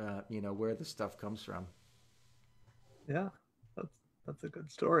out, you know, where this stuff comes from. Yeah, that's a good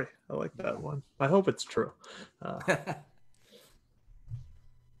story. I like that one. I hope it's true.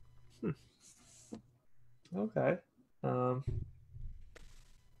 Okay. Don't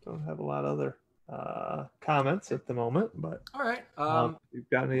have a lot of other comments at the moment, but all right. You've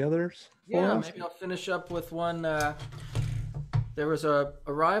got any others? Yeah, maybe I'll finish up with one. There was a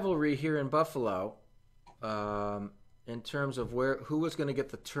rivalry here in Buffalo in terms of who was going to get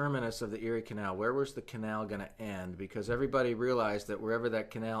the terminus of the Erie Canal. Where was the canal going to end? Because everybody realized that wherever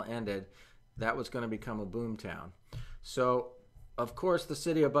that canal ended, that was going to become a boom town. So, of course, the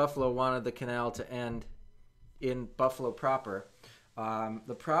city of Buffalo wanted the canal to end in Buffalo proper.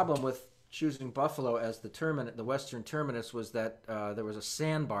 The problem with choosing Buffalo as the western terminus was that there was a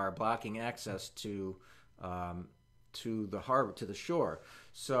sandbar blocking access to the harbor, to the shore.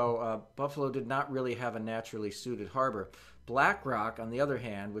 So Buffalo did not really have a naturally suited harbor. Black Rock, on the other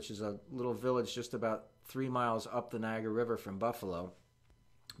hand, which is a little village just about 3 miles up the Niagara River from Buffalo,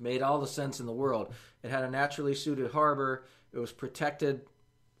 made all the sense in the world. It had a naturally suited harbor. It was protected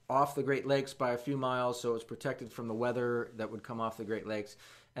off the Great Lakes by a few miles, so it was protected from the weather that would come off the Great Lakes.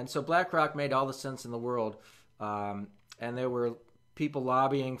 And so Black Rock made all the sense in the world. And there were people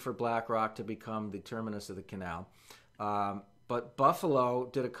lobbying for Black Rock to become the terminus of the canal. But Buffalo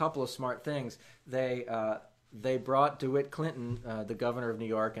did a couple of smart things. They brought DeWitt Clinton, the governor of New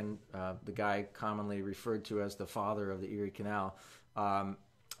York, and the guy commonly referred to as the father of the Erie Canal.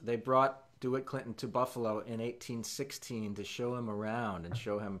 They brought DeWitt Clinton to Buffalo in 1816 to show him around and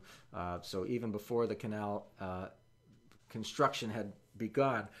show him, so even before the canal construction had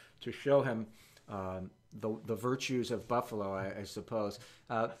begun, to show him the virtues of Buffalo, I suppose.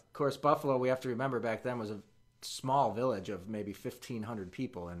 Of course, Buffalo, we have to remember, back then was a small village of maybe 1,500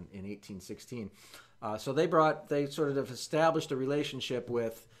 people in 1816. So they sort of established a relationship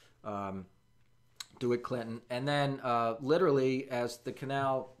with DeWitt Clinton. And then literally, as the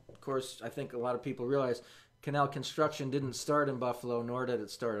canal, of course, I think a lot of people realize, canal construction didn't start in Buffalo, nor did it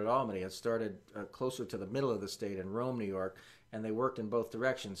start at Albany. It started closer to the middle of the state in Rome, New York, and they worked in both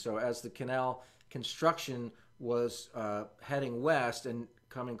directions. So as the canal construction was heading west and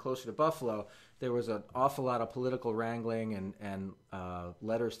coming closer to Buffalo, there was an awful lot of political wrangling and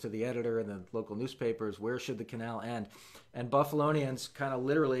letters to the editor and the local newspapers. Where should the canal end? And Buffalonians kind of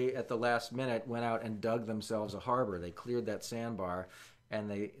literally at the last minute went out and dug themselves a harbor. They cleared that sandbar, and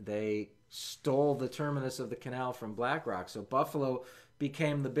they stole the terminus of the canal from Black Rock. So Buffalo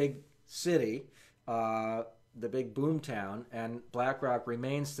became the big city, the big boom town, and Black Rock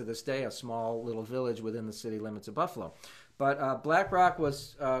remains to this day a small little village within the city limits of Buffalo. But Black Rock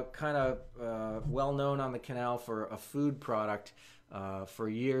was kind of well known on the canal for a food product for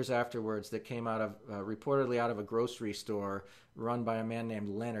years afterwards that came out of, reportedly out of a grocery store run by a man named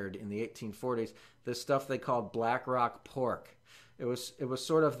Leonard in the 1840s. This stuff they called Black Rock pork. It was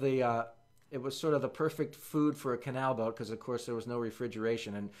sort of the perfect food for a canal boat because, of course, there was no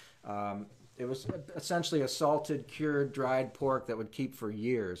refrigeration, and it was essentially a salted, cured, dried pork that would keep for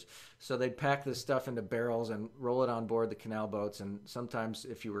years. So they'd pack this stuff into barrels and roll it on board the canal boats. And sometimes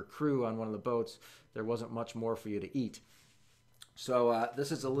if you were crew on one of the boats, there wasn't much more for you to eat. So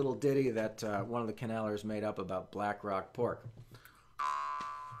this is a little ditty that one of the canalers made up about Black Rock pork.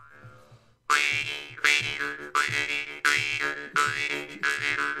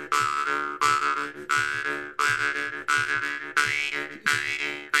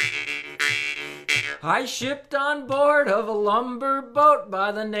 I shipped on board of a lumber boat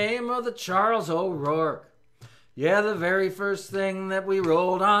by the name of the Charles O'Rourke. Yeah, the very first thing that we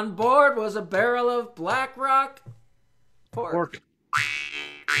rolled on board was a barrel of Black Rock pork.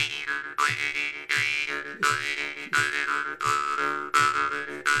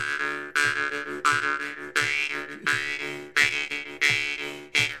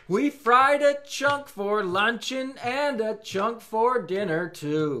 We fried a chunk for luncheon and a chunk for dinner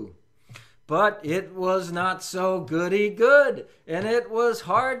too. But it was not so goody good, and it was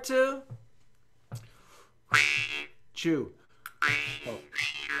hard to chew. Oh.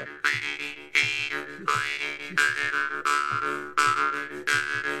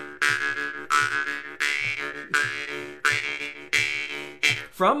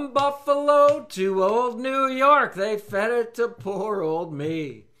 From Buffalo to old New York, they fed it to poor old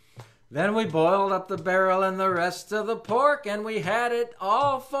me. Then we boiled up the barrel and the rest of the pork, and we had it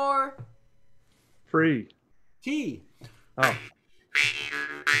all for free. Tea. Oh.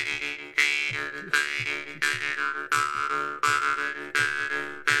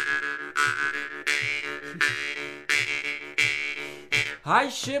 I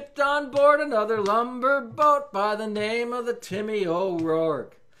shipped on board another lumber boat by the name of the Timmy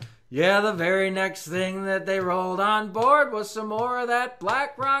O'Rourke. Yeah, the very next thing that they rolled on board was some more of that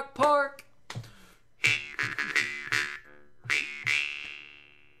Black Rock pork.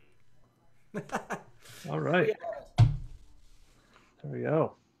 All right. There we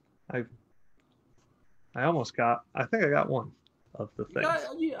go. I think I got one of the things.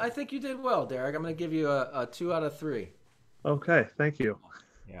 I think you did well, Derek. I'm going to give you a 2 out of 3. Okay, thank you.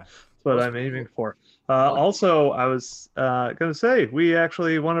 Yeah. That's what I'm aiming for. Also, I was going to say,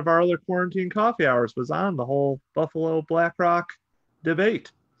 one of our other quarantine coffee hours was on the whole Buffalo Black Rock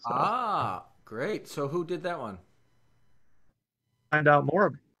debate. So, great. So who did that one? Find out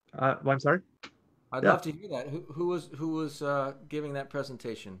more. I'm sorry? I'd love to hear that. Who was giving that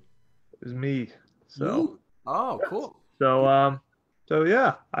presentation? It was me. So. Oh, cool. So So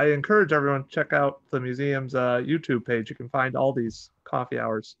yeah, I encourage everyone to check out the museum's YouTube page. You can find all these coffee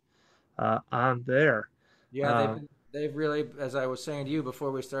hours on there. Yeah, Um, they've really, as I was saying to you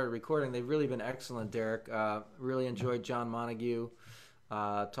before we started recording, they've really been excellent, Derek. Really enjoyed John Montague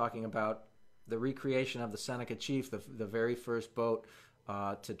talking about the recreation of the Seneca Chief, the very first boat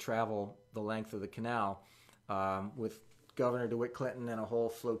to travel the length of the canal, with Governor DeWitt Clinton and a whole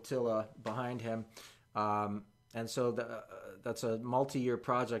flotilla behind him. And so that's a multi-year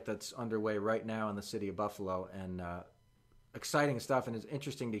project that's underway right now in the city of Buffalo, and exciting stuff. And it's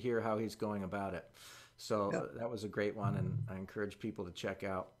interesting to hear how he's going about it. So yeah, that was a great one, and I encourage people to check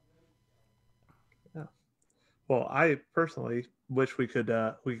out. yeah. Well, I personally wish we could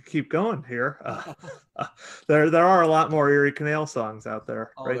keep going here. There are a lot more Erie Canal songs out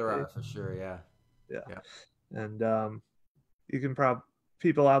there, Oh, right, there Dave? are for sure. Yeah, Yeah, yeah, and you can probably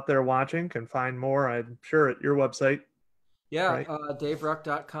people out there watching can find more. I'm sure at your website, yeah. right?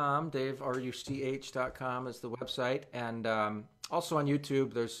 DaveRuch.com, DaveRuch.com is the website, and also on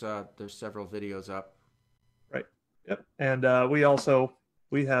YouTube. There's several videos up. Right. Yep. And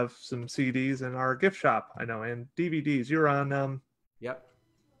we have some CDs in our gift shop. I know, and DVDs. Yep.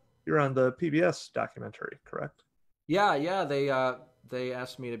 You're on the PBS documentary, correct? Yeah, yeah. They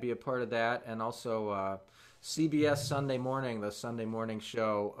asked me to be a part of that, and also CBS Sunday Morning, the Sunday morning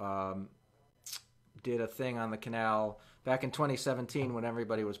show, did a thing on the canal back in 2017 when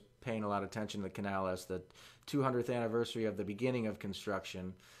everybody was paying a lot of attention to the canal as the 200th anniversary of the beginning of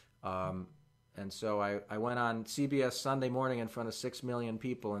construction. Um, and so I went on CBS Sunday Morning in front of 6 million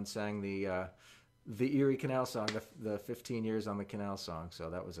people and sang the Erie Canal song, the 15 years on the canal song. So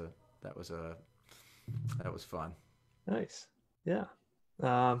that was a that was fun. Nice. Yeah.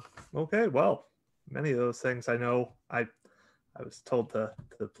 Um, okay. Well, many of those things I know. I was told to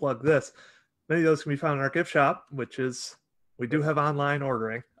plug this. Many of those can be found in our gift shop, which is we do Great. have online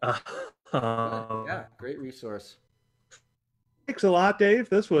ordering. Good. Um, Yeah, great resource. Thanks a lot, Dave.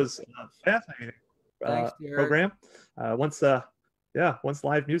 This was a fascinating Thanks, Derek. program. Once once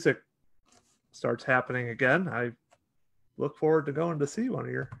live music starts happening again, I look forward to going to see one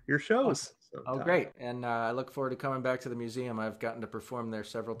of your Oh, shows oh, sometime. great. And I look forward to coming back to the museum. I've gotten to perform there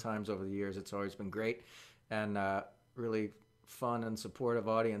several times over the years. It's always been great and really fun and supportive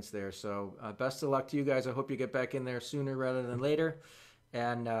audience there. So best of luck to you guys. I hope you get back in there sooner rather than later.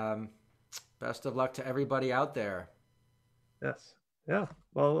 And best of luck to everybody out there. Yes. Yeah.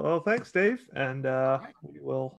 Well, thanks, Dave, and All right. we will